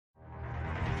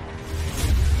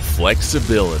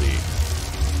Flexibility,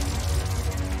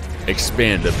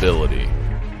 expandability,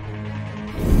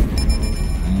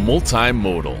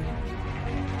 multimodal,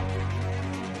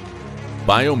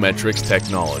 biometrics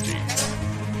technology,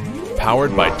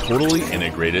 powered by totally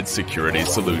integrated security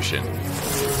solution.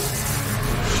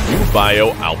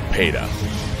 UBio Alpeta.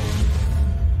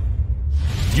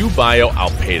 UBio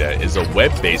Alpeta is a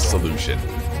web-based solution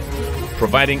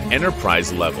providing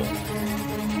enterprise-level,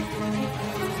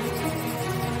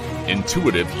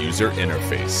 intuitive user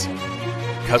interface,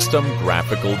 custom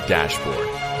graphical dashboard,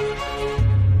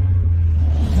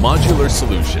 modular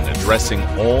solution addressing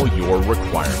all your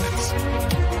requirements.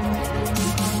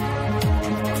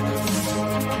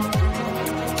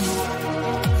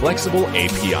 Flexible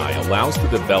API allows the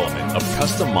development of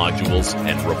custom modules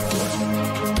and report.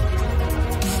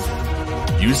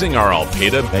 Using our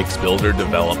Alpeta eXbuilder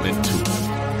development tool.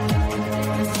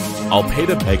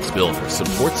 Alpeta eXbuilder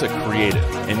supports a creative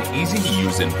and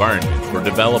easy-to-use environment for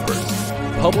developers.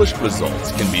 Published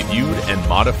results can be viewed and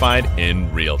modified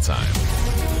in real time.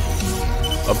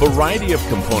 A variety of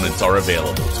components are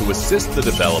available to assist the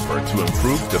developer to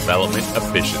improve development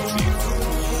efficiency.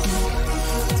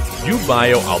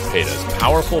 UBio Alpeta's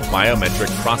powerful biometric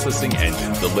processing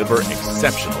engine deliver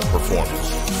exceptional performance.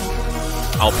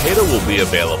 Alpeta will be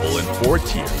available in 4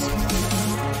 tiers,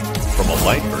 from a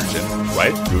light version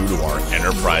right through to our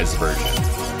enterprise version.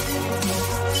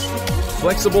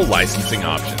 Flexible licensing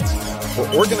options for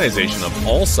organization of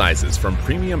all sizes, from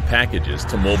premium packages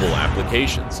to mobile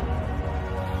applications.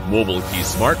 Mobile key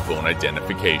smartphone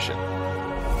identification.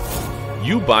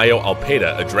 UBio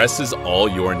Alpeta addresses all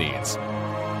your needs.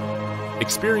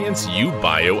 Experience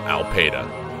UBio Alpeta.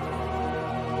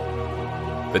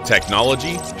 The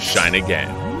technology shine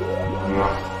again.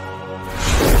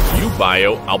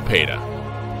 UBio Alpeta.